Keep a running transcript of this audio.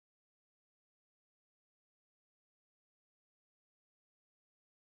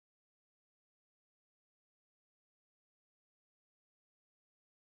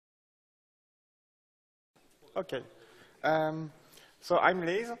Okay. So I'm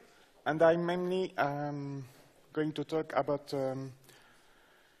Liz, and I'm mainly going to talk about the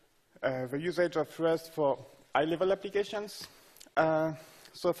usage of Rust for high-level applications.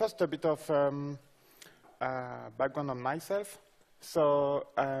 So first, a bit of background on myself. So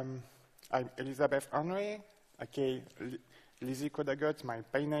I'm Élisabeth Henry, aka Lizzie Kodager, it's my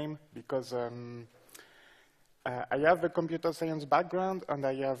pen name, because I have a computer science background and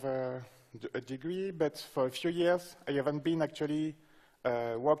I have a degree, but for a few years I haven't been actually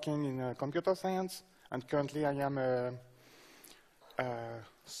working in computer science, and currently I am a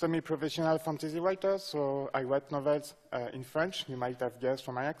semi-professional fantasy writer, so I write novels in French, you might have guessed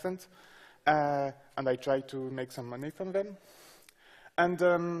from my accent, and I try to make some money from them. And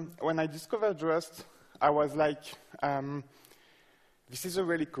when I discovered Rust, I was like, this is a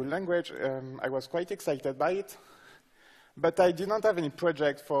really cool language. I was quite excited by it, but I did not have any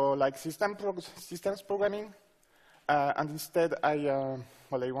project for like systems programming, and instead I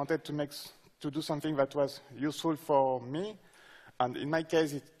wanted to do something that was useful for me, and in my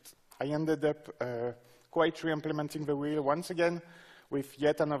case, I ended up quite re-implementing the wheel once again with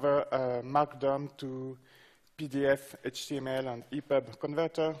yet another Markdown to PDF, HTML, and EPUB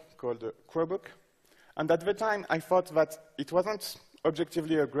converter called Crowbook. And at the time, I thought that it wasn't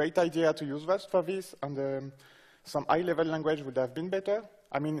objectively a great idea to use Rust for this, and some high-level language would have been better.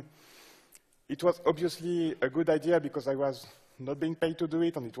 I mean, it was obviously a good idea because I was not being paid to do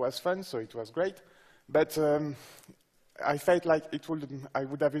it, and it was fun, so it was great. But I felt like I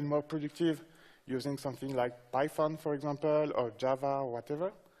would have been more productive using something like Python, for example, or Java, or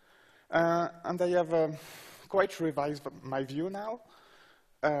whatever. And I have quite revised my view now.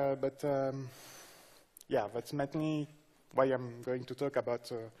 Yeah, that's mainly why I'm going to talk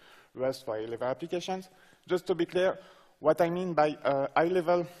about Rust for high-level applications. Just to be clear, what I mean by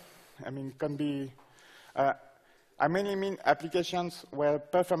high-level, I mean, can be, I mainly mean applications where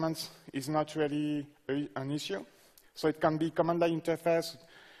performance is not really an issue. So it can be command line interface,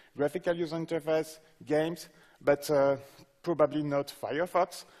 graphical user interface, games, but probably not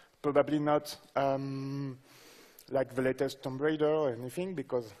Firefox, probably not like the latest Tomb Raider or anything,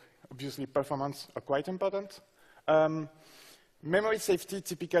 because obviously performance are quite important. Memory safety,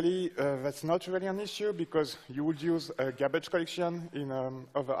 typically, that's not really an issue because you would use a garbage collection in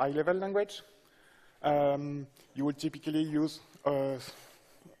of a high-level language. You would typically use of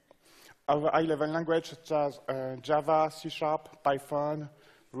a high-level language such as Java, C#, Python,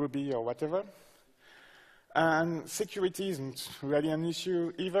 Ruby, or whatever. And security isn't really an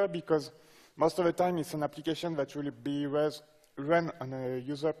issue either because most of the time it's an application that will be run on a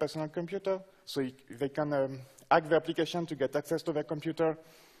user personal computer, so they can hack the application to get access to their computer.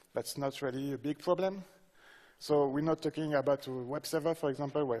 That's not really a big problem. So we're not talking about a web server, for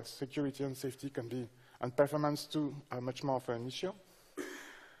example, where security and safety can be, and performance too, are much more of an issue.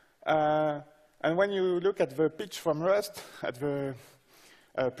 And when you look at the pitch from Rust, at the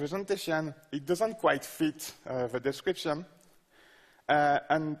presentation, it doesn't quite fit the description.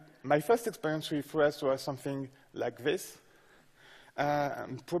 And my first experience with Rust was something like this.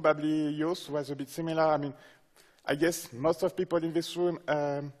 Probably yours was a bit similar. I mean, I guess most of people in this room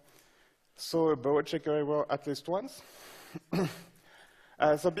saw a borrow checker error at least once.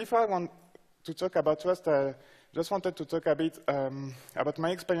 So before I want to talk about Rust, I just wanted to talk a bit about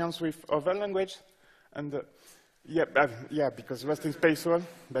my experience with other language. And yeah, because Rust is peaceful,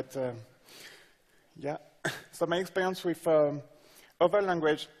 but yeah. So my experience with other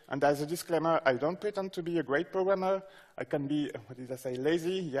language, and as a disclaimer, I don't pretend to be a great programmer. I can be, what did I say,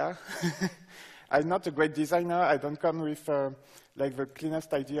 lazy, yeah. I'm not a great designer. I don't come with like the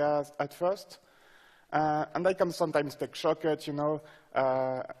cleanest ideas at first. And I can sometimes take shortcuts, you know.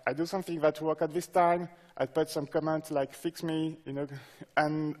 I do something that works at this time. I put some comment like fix me, you know,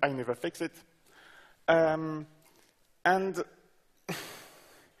 and I never fix it. And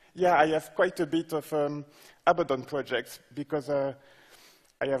yeah, I have quite a bit of abandoned projects because I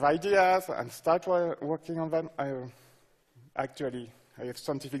have ideas and start working on them. Actually, I have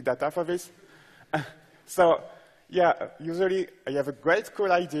scientific data for this. So yeah, usually I have a great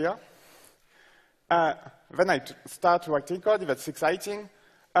cool idea. Then I start writing code, that's exciting.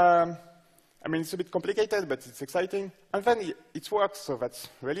 I mean, it's a bit complicated, but it's exciting. And then it works, so that's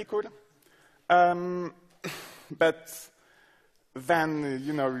really cool. But then,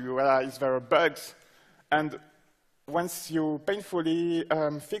 you know, you realize there are bugs. And once you painfully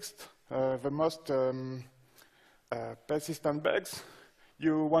fixed the most persistent bugs,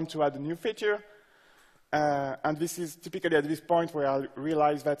 you want to add a new feature. And this is typically at this point where I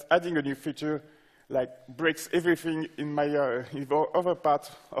realize that adding a new feature like breaks everything in my in the other part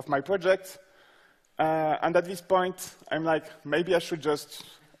of my project. And at this point, I'm like, maybe I should just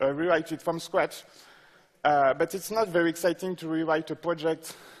rewrite it from scratch. But it's not very exciting to rewrite a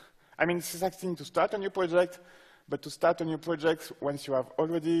project. I mean, it's exciting to start a new project, but to start a new project once you have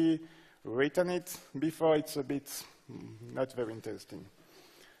already written it before, it's a bit not very interesting.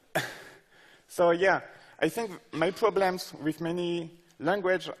 So yeah, I think my problems with many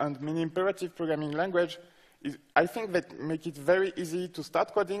language and many imperative programming language is I think that make it very easy to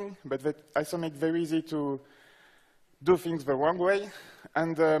start coding, but that also make it very easy to do things the wrong way.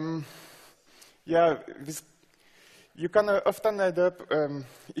 And yeah, you can often end up,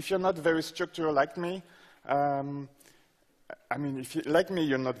 if you're not very structured like me, I mean, if you, like me,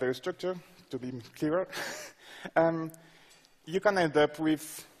 you're not very structured, to be clearer, you can end up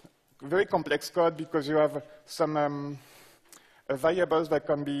with very complex code because you have some variables that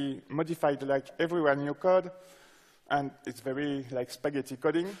can be modified like everywhere in your code, and it's very like spaghetti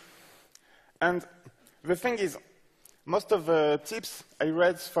coding. And the thing is, most of the tips I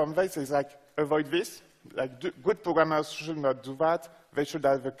read from this is like, avoid this. Like, good programmers should not do that. They should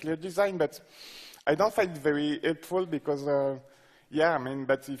have a clear design, but I don't find it very helpful because, yeah, I mean,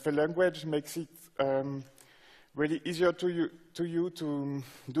 but if a language makes it really easier to you to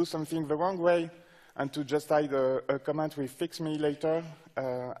do something the wrong way and to just hide a comment with fix me later,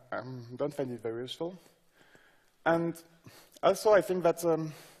 don't find it very useful. And also, I think that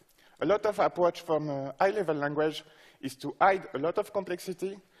a lot of approach from a high-level language is to hide a lot of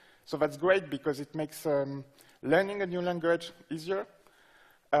complexity. So that's great because it makes learning a new language easier.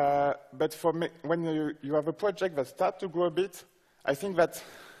 But for me, when you have a project that starts to grow a bit, I think that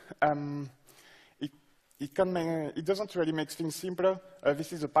it doesn't really make things simpler.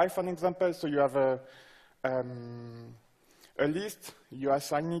 This is a Python example. So you have a list, you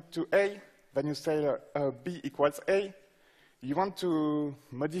assign it to A, then you say B equals A. You want to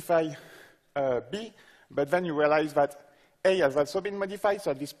modify B, but then you realize that A has also been modified.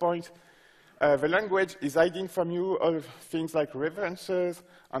 So at this point, the language is hiding from you all things like references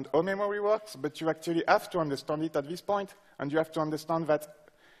and how memory works, but you actually have to understand it at this point, and you have to understand that,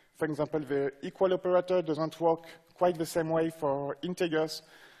 for example, the equal operator doesn't work quite the same way for integers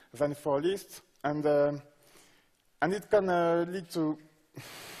than for lists, and it can lead to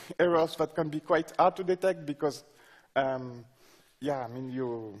errors that can be quite hard to detect because, yeah, I mean,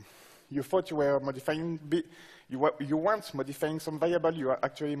 you thought you were modifying B, you weren't modifying some variable, you are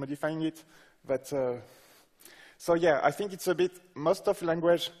actually modifying it. But, so yeah, I think it's a bit, most of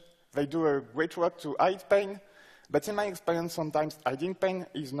language, they do a great work to hide pain, but in my experience, sometimes hiding pain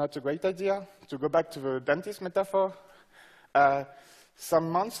is not a great idea. To go back to the dentist metaphor, some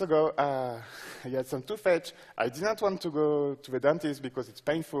months ago, I had some toothache. I didn't want to go to the dentist because it's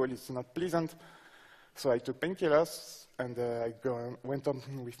painful, it's not pleasant. So I took painkillers, and I went on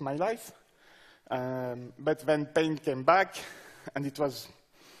with my life. But then pain came back, and it was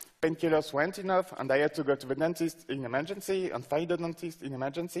painkillers weren't enough, and I had to go to the dentist in emergency and find a dentist in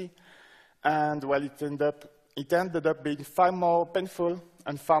emergency. And well, it ended up being far more painful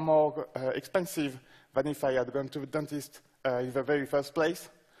and far more expensive than if I had gone to the dentist in the very first place.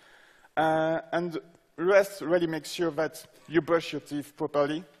 And Rust really makes sure that you brush your teeth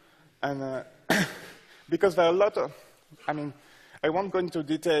properly. And because there are a lot of, I mean, I won't go into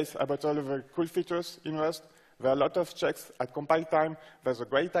details about all of the cool features in Rust. There are a lot of checks at compile time. There's a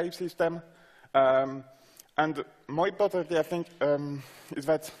great type system. And more importantly, I think, is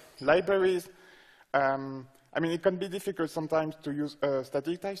that libraries, I mean, it can be difficult sometimes to use a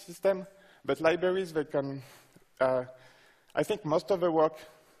static type system, but libraries, they can, I think most of the work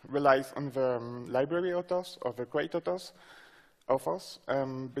relies on the library authors or the crate authors,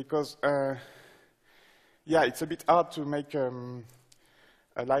 because, yeah, it's a bit hard to make a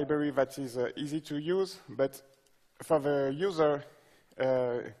library that is easy to use, but for the user,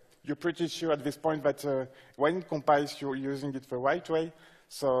 you're pretty sure at this point that when it compiles, you're using it the right way.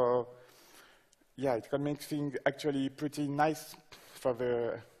 So, yeah, it can make things actually pretty nice for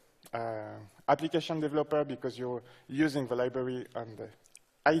the application developer because you're using the library and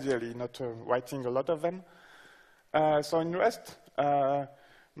ideally not writing a lot of them. So in Rust,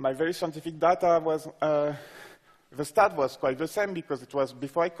 my very scientific data was, the start was quite the same because it was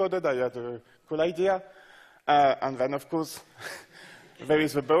before I coded, I had a cool idea. And then, of course, there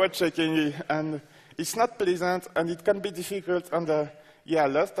is the borrow checking, and it's not pleasant, and it can be difficult. And yeah,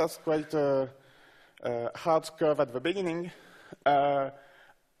 Rust has quite a hard curve at the beginning.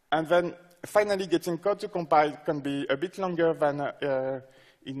 And then finally getting code to compile can be a bit longer than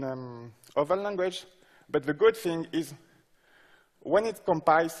in other language. But the good thing is when it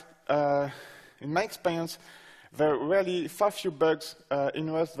compiles, in my experience, there are really far fewer bugs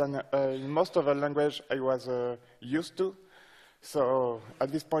in Rust than in most other language I was used to. So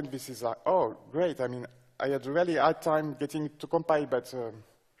at this point, this is like, oh, great. I mean, I had a really hard time getting it to compile, but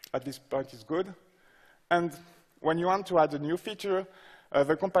at this point, it's good. And when you want to add a new feature,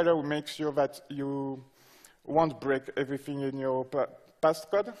 the compiler will make sure that you won't break everything in your past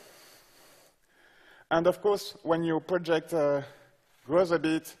code. And of course, when your project grows a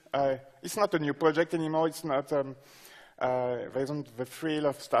bit, it's not a new project anymore. It's not, there isn't the thrill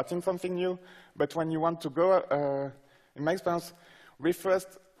of starting something new. But when you want to go, in my experience, with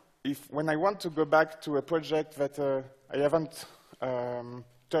Rust, when I want to go back to a project that I haven't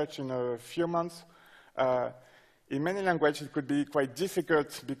touched in a few months, in many languages it could be quite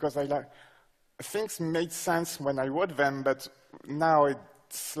difficult because things made sense when I wrote them, but now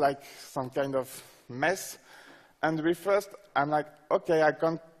it's like some kind of mess. And with Rust, I'm like, okay, I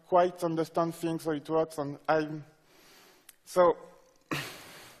can't quite understand things, so it works. And so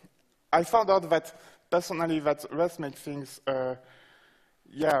I found out that personally that Rust makes things,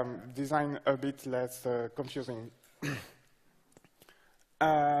 design a bit less confusing.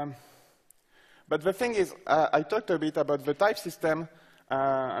 But the thing is, I talked a bit about the type system,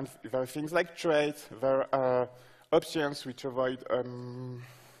 and there are things like traits, there are options which avoid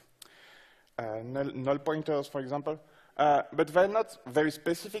null pointers, for example. But they're not very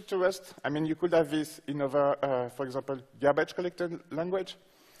specific to Rust. I mean, you could have this in other, for example, garbage collector language.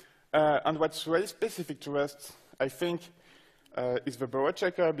 And what's really specific to Rust, I think, is the borrow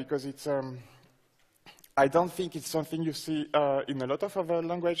checker, because it's, I don't think it's something you see in a lot of other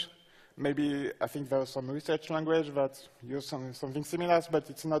languages. Maybe I think there's some research language that use something similar, but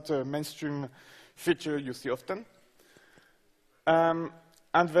it's not a mainstream feature you see often. And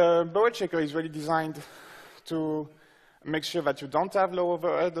the borrow checker is really designed to make sure that you don't have low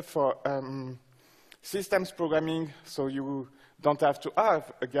overhead for systems programming, so you don't have to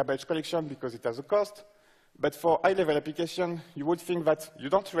have a garbage collection because it has a cost. But for high-level application, you would think that you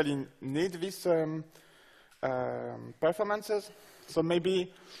don't really need these performances. So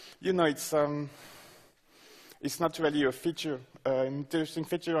maybe, you know, it's not really a feature, an interesting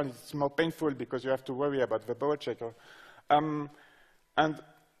feature, and it's more painful because you have to worry about the borrow checker. And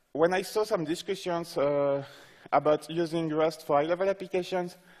when I saw some discussions about using Rust for high-level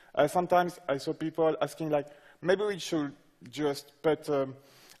applications, sometimes I saw people asking, like, maybe we should just put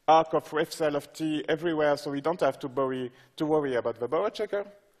arc of ref cell of t everywhere so we don't have to worry about the borrow checker.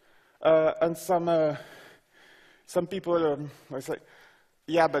 And some people was like,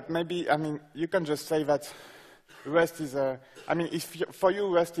 yeah, but maybe, I mean, you can just say that Rust is I mean, if for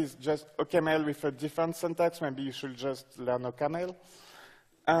you Rust is just OCaml with a different syntax, maybe you should just learn OCaml.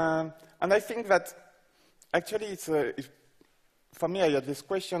 And I think that actually it's for me, I had this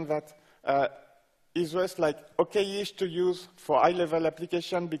question that is Rust like okay-ish to use for high-level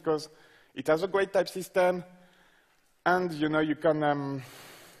application because it has a great type system, and you know you can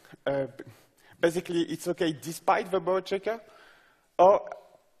basically it's okay despite the borrow checker, or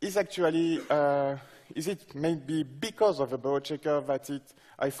is actually is it maybe because of the borrow checker that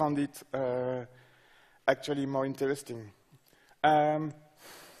I found it actually more interesting? And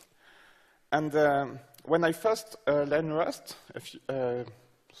when I first learned Rust,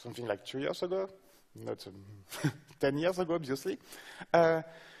 something like 2 years ago, not 10 years ago, obviously, I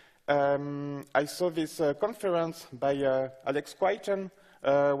saw this conference by Alex Crichton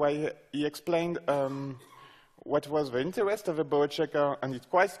where he explained what was the interest of the borrow checker, and it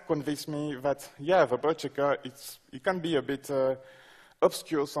quite convinced me that, yeah, the borrow checker, it can be a bit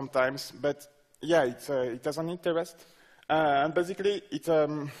obscure sometimes, but yeah, it has an interest. And basically, it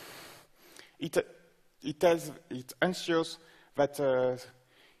ensures that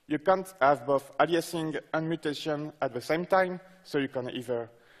you can't have both aliasing and mutation at the same time, so you can either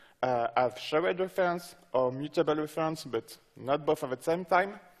have shared reference or mutable reference, but not both at the same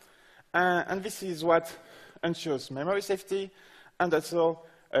time. And this is what ensures memory safety, and also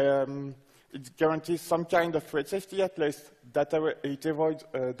it guarantees some kind of thread safety, at least it avoids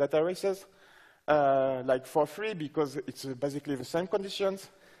data races, like for free, because it's basically the same conditions.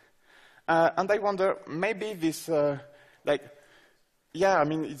 And I wonder, maybe this, yeah, I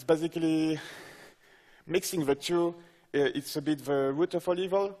mean, it's basically mixing the two. It's a bit the root of all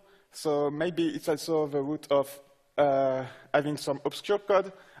evil. So maybe it's also the root of having some obscure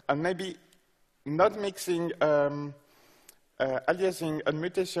code, and maybe not mixing aliasing and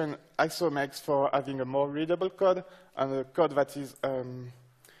mutation also makes for having a more readable code, and a code that is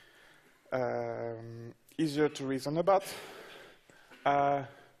easier to reason about.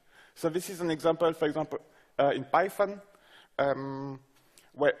 So this is an example, for example, in Python,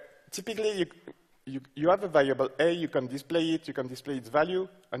 where typically you have a variable A, you can display it, you can display its value,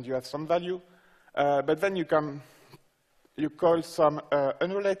 and you have some value. But then you call some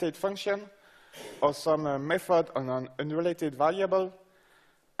unrelated function or some method on an unrelated variable.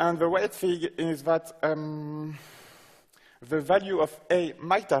 And the weird thing is that the value of A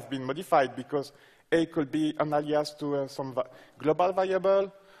might have been modified because A could be an alias to some global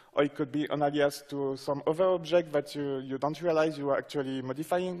variable, or it could be an alias to some other object that you don't realize you are actually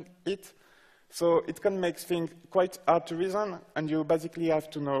modifying it. So it can make things quite hard to reason, and you basically have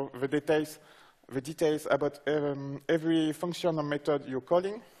to know the details about every function or method you're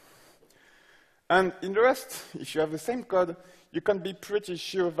calling. And in Rust, if you have the same code, you can be pretty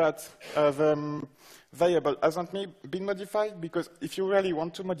sure that the variable hasn't been modified, because if you really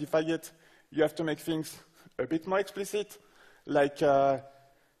want to modify it, you have to make things a bit more explicit, like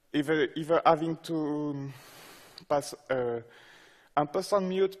either having to pass ampersand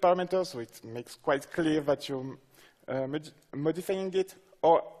mute parameter, so it makes quite clear that you're modifying it,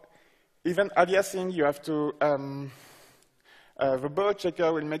 or even aliasing. You have to, the borrow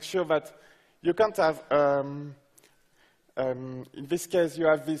checker will make sure that you can't have, in this case, you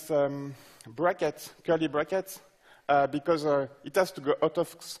have this bracket, curly brackets, because it has to go out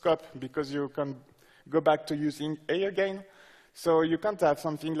of scope because you can go back to using A again. So you can't have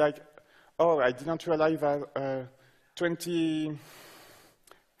something like, oh, I didn't realize that 20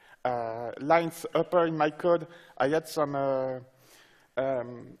 lines upper in my code, I had some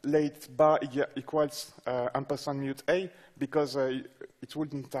late bar equals ampersand mute A, because it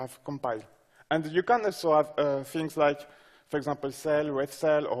wouldn't have compiled. And you can also have things like, for example, cell, ref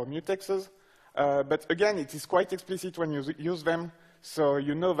cell, or mutexes. But again, it is quite explicit when you use them, so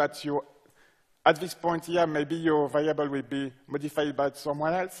you know that at this point here, maybe your variable will be modified by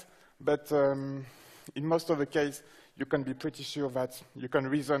someone else, but in most of the case, you can be pretty sure that you can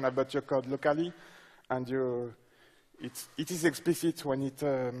reason about your code locally, and it is explicit when it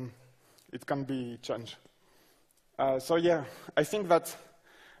can be changed. So yeah, I think that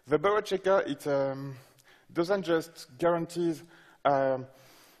the borrow checker, it doesn't just guarantee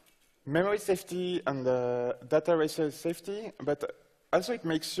memory safety and data races safety, but also it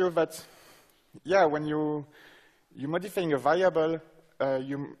makes sure that, yeah, when you're modifying a variable,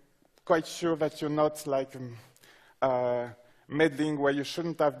 you're quite sure that you're not like meddling where you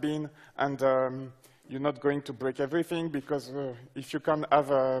shouldn't have been, and you're not going to break everything, because if you can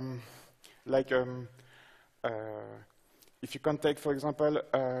have if you can take, for example,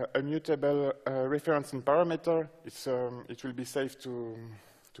 a mutable reference in parameter, it will be safe to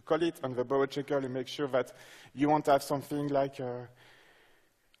call it, and the borrow checker will make sure that you won't have something like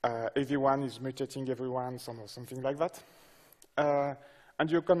everyone is mutating everyone, or something like that.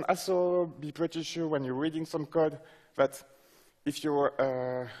 And you can also be pretty sure when you're reading some code that if you're,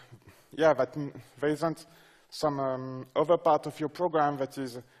 that there isn't some other part of your program that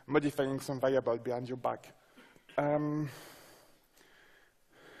is modifying some variable behind your back. And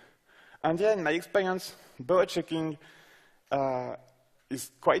yeah, in my experience, borrow checking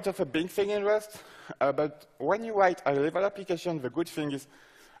is quite of a big thing in Rust, but when you write a high-level application, the good thing is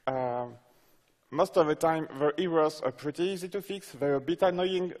most of the time, the errors are pretty easy to fix. They're a bit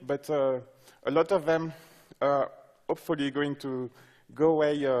annoying, but a lot of them are hopefully going to go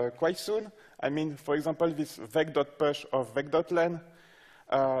away quite soon. I mean, for example, this vec.push or vec.len.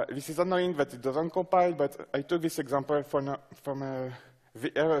 This is annoying that it doesn't compile, but I took this example from the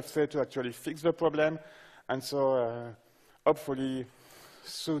RFC to actually fix the problem. And so hopefully,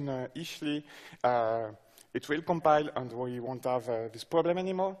 soon-ishly, it will compile and we won't have this problem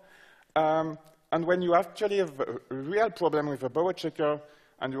anymore. And when you actually have a real problem with a borrow checker,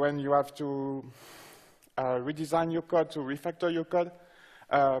 and when you have to redesign your code, to refactor your code,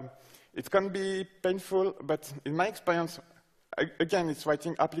 it can be painful, but in my experience, again, it's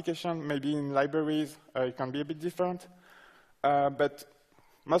writing application, maybe in libraries, it can be a bit different. But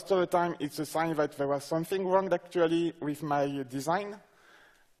most of the time, it's a sign that there was something wrong actually with my design.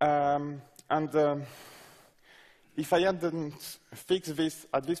 If I hadn't fixed this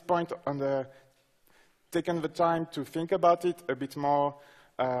at this point and taken the time to think about it a bit more,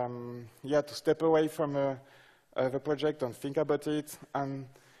 to step away from the project and think about it, and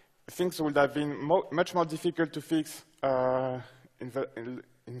things would have been much more difficult to fix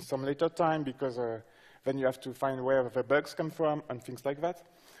in some later time, because then you have to find where the bugs come from and things like that.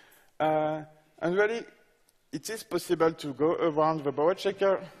 And really, it is possible to go around the borrow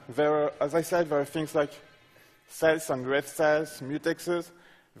checker. There are, as I said, there are things like cells and ref cells, mutexes.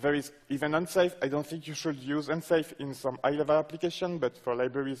 There is even unsafe. I don't think you should use unsafe in some high-level application, but for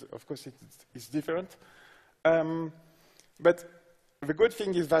libraries, of course, it's different. But the good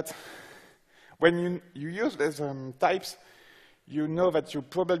thing is that when you use these types, you know that you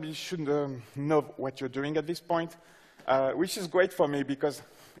probably should know what you're doing at this point, which is great for me because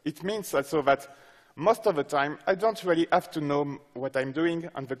it means also that most of the time I don't really have to know what I'm doing,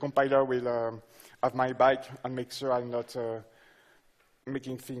 and the compiler will have my back and make sure I'm not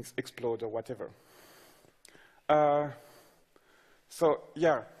making things explode or whatever. So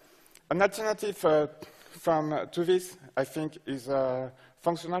yeah, an alternative to this, I think, is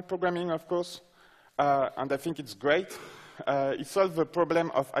functional programming, of course, and I think it's great. It solves the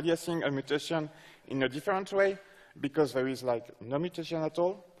problem of aliasing a mutation in a different way because there is like no mutation at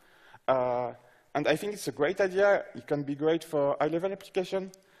all. And I think it's a great idea. It can be great for high-level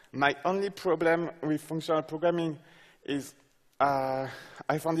application. My only problem with functional programming is I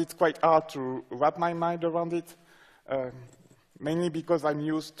found it quite hard to wrap my mind around it, mainly because I'm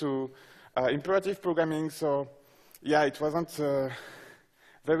used to imperative programming. So yeah, it wasn't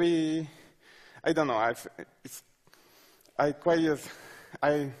very, I don't know, I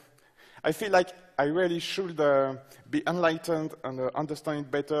feel like I really should be enlightened and understand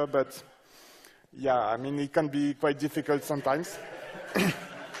it better, but yeah, I mean, it can be quite difficult sometimes.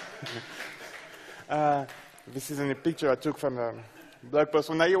 This is a picture I took from a blog post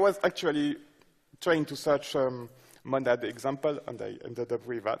when I was actually trying to search monad example, and I ended up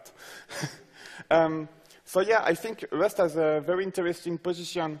with that. So yeah, I think Rust has a very interesting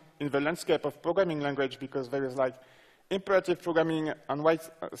position in the landscape of programming language because there is like imperative programming on one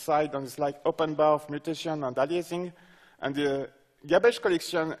side, and it's like open bar of mutation and aliasing, and the garbage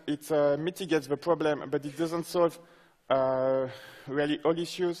collection, it mitigates the problem, but it doesn't solve really all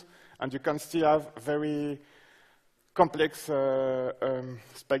issues, and you can still have very complex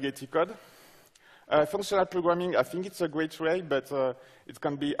spaghetti code. Functional programming, I think it's a great way, but it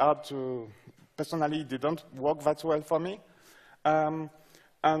can be hard to, personally, they don't work that well for me. And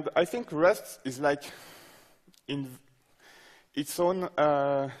I think Rust is like in its own,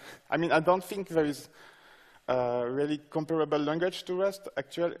 I mean, I don't think there is really comparable language to Rust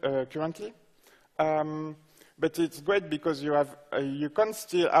currently. But it's great because you can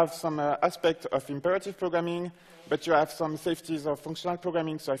still have some aspect of imperative programming, but you have some safeties of functional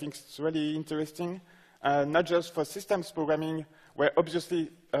programming, so I think it's really interesting. Not just for systems programming, where obviously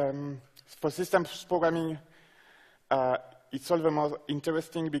for systems programming, it's all the more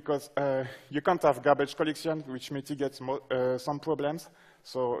interesting because you can't have garbage collection, which mitigates some problems.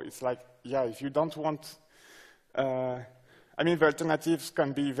 So it's like, yeah, if you don't want, I mean, the alternatives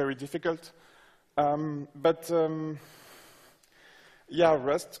can be very difficult. Yeah,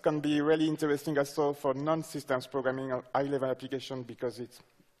 Rust can be really interesting also for non-systems programming or high-level application because it's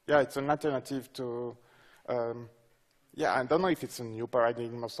an alternative to, yeah, I don't know if it's a new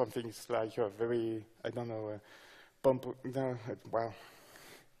paradigm or something. It's like a very, I don't know,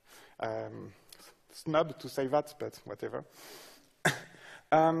 snub to say that, but whatever.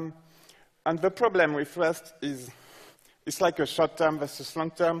 And the problem with Rust is it's like a short-term versus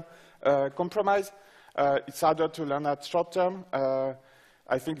long-term compromise. It's harder to learn at short-term.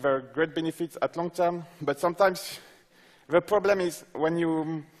 I think there are great benefits at long-term, but sometimes the problem is when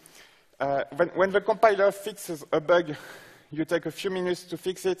the compiler fixes a bug, you take a few minutes to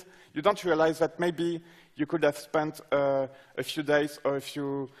fix it, you don't realize that maybe you could have spent a few days or a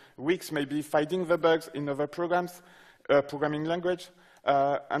few weeks maybe finding the bugs in other programs, programming language.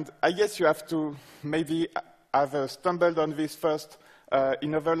 And I guess you have to maybe have stumbled on this first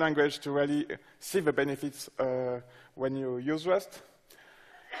in other language to really see the benefits when you use Rust.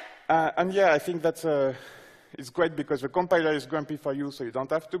 And yeah, I think that's it's great because the compiler is grumpy for you, so you don't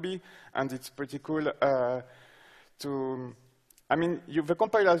have to be, and it's pretty cool I mean, the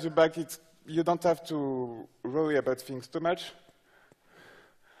compiler has your back, you don't have to worry about things too much.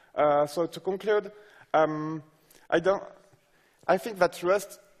 So to conclude, I think that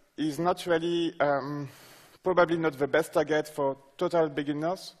Rust is not really, probably not the best target for total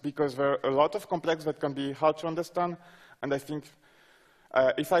beginners because there are a lot of complex that can be hard to understand, and I think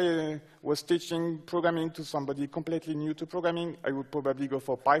if I was teaching programming to somebody completely new to programming, I would probably go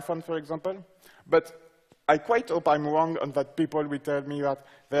for Python, for example. But I quite hope I'm wrong and that people will tell me that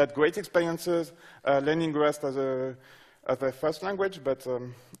they had great experiences learning Rust as a first language, but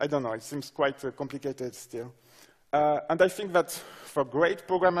I don't know, it seems quite complicated still. And I think that for great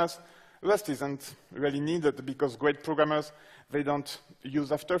programmers, Rust isn't really needed because great programmers, they don't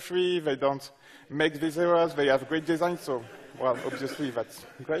use after free, they don't make these errors, they have great design, so, well, obviously that's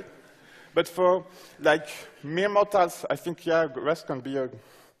great. But for, like, mere mortals, I think, yeah, Rust can be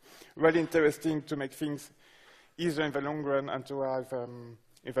really interesting to make things easier in the long run and to have, in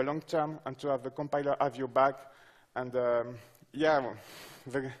the long term, and to have the compiler have your back. And, yeah,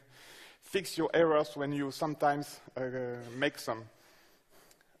 fix your errors when you sometimes make some.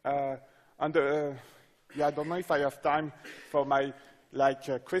 Yeah, I don't know if I have time for my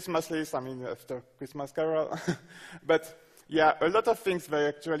Christmas list, I mean, after Christmas Carol. But yeah, a lot of things were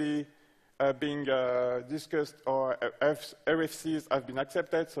actually being discussed, or RFCs have been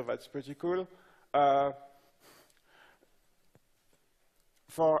accepted, so that's pretty cool.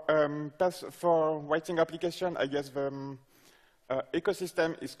 For writing application, I guess the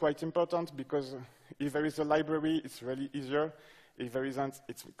ecosystem is quite important, because if there is a library, it's really easier. If there isn't,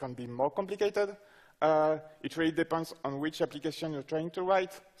 it can be more complicated. It really depends on which application you're trying to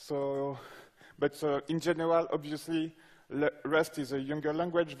write. So, but in general, obviously, Rust is a younger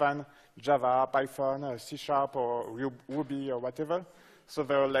language than Java, Python, C# or Ruby or whatever. So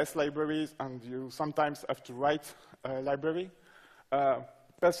there are less libraries, and you sometimes have to write a library.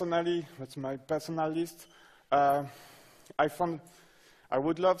 Personally, that's my personal list. I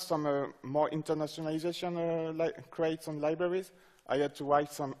would love some more internationalization crates and libraries. I had to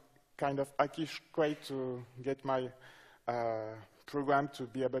write some kind of Akish crate to get my program to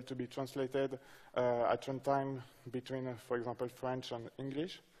be able to be translated at runtime between, for example, French and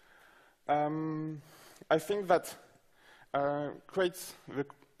English. I think that the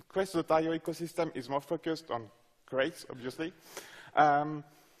crates.io ecosystem is more focused on crates, obviously. And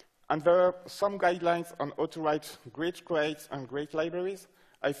there are some guidelines on how to write great crates and great libraries.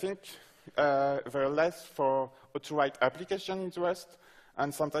 I think there are less for how to write application in Rust.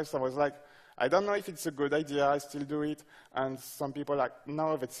 And sometimes I was like, I don't know if it's a good idea, I still do it. And some people are like,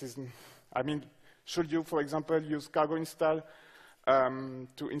 no, that isn't. I mean, should you, for example, use cargo install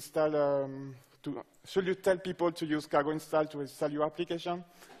to install, should you tell people to use cargo install to install your application?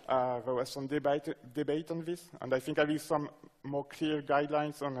 There was some debate on this, and I think having some more clear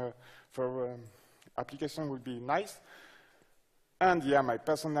guidelines on for application would be nice. And yeah, my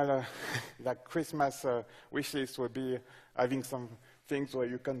personal Christmas wish list would be having some things where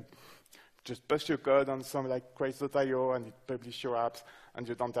you can just push your code on some crates.io and it publish your apps, and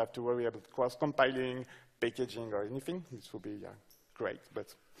you don't have to worry about cross-compiling, packaging, or anything. This would be great,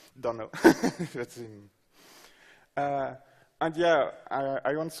 but don't know. And yeah,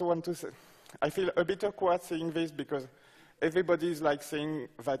 I also want to say, I feel a bit awkward saying this, because everybody is saying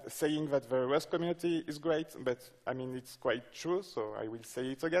that the Rust community is great, but I mean, it's quite true, so I will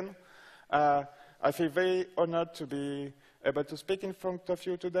say it again. I feel very honored to be able to speak in front of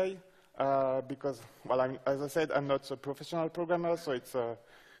you today, because, well, as I said, I'm not a professional programmer, so it's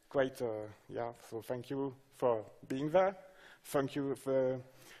quite, so thank you for being there. Thank you for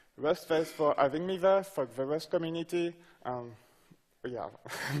RustFest for having me there, for the Rust community. Yeah,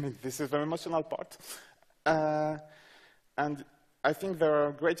 I mean, this is the emotional part. And I think there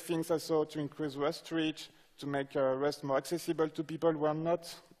are great things also to increase Rust reach, to make Rust more accessible to people who are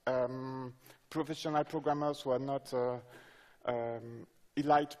not professional programmers, who are not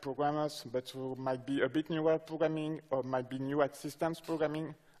elite programmers, but who might be a bit newer at programming, or might be new at systems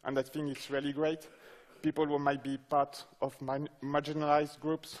programming. And I think it's really great. People who might be part of marginalized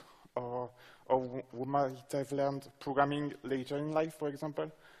groups, or who might have learned programming later in life, for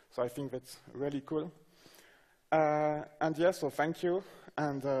example. So I think that's really cool. And yeah, so thank you.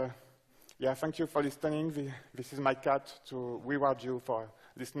 And yeah, thank you for listening. This is my cat to reward you for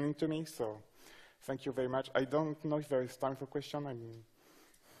listening to me. So thank you very much. I don't know if there is time for questions. I mean,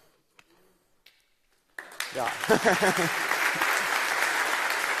 yeah.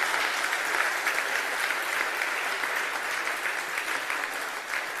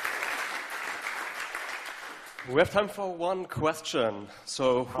 We have time for one question.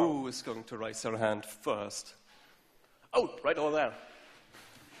 So who is going to raise their hand first? Oh, right over there.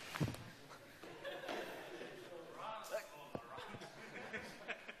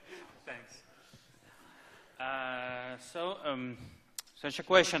 Thanks. Such a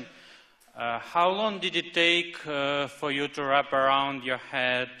question. How long did it take for you to wrap around your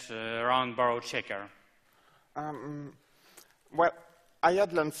head around borrow checker? Well, I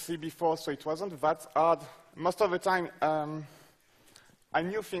had learned C before, so it wasn't that hard. Most of the time, I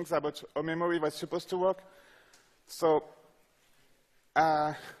knew things about how memory was supposed to work. So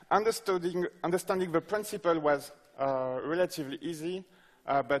understanding the principle was relatively easy,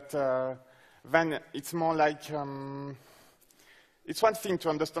 but then it's more like, it's one thing to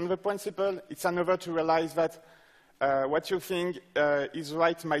understand the principle, it's another to realize that what you think is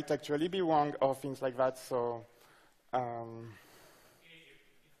right might actually be wrong, or things like that. So.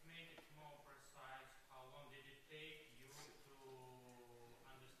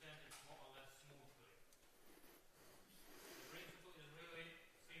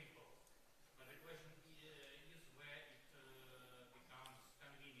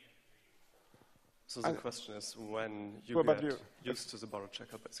 So the question is when you probably get used to the borrow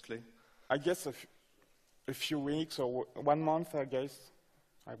checker, basically. I guess a few weeks or 1 month, I guess,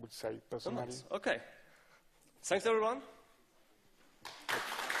 I would say, personally. Okay. Thanks, everyone.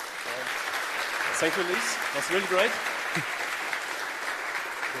 Thank you, Lise. That's really great.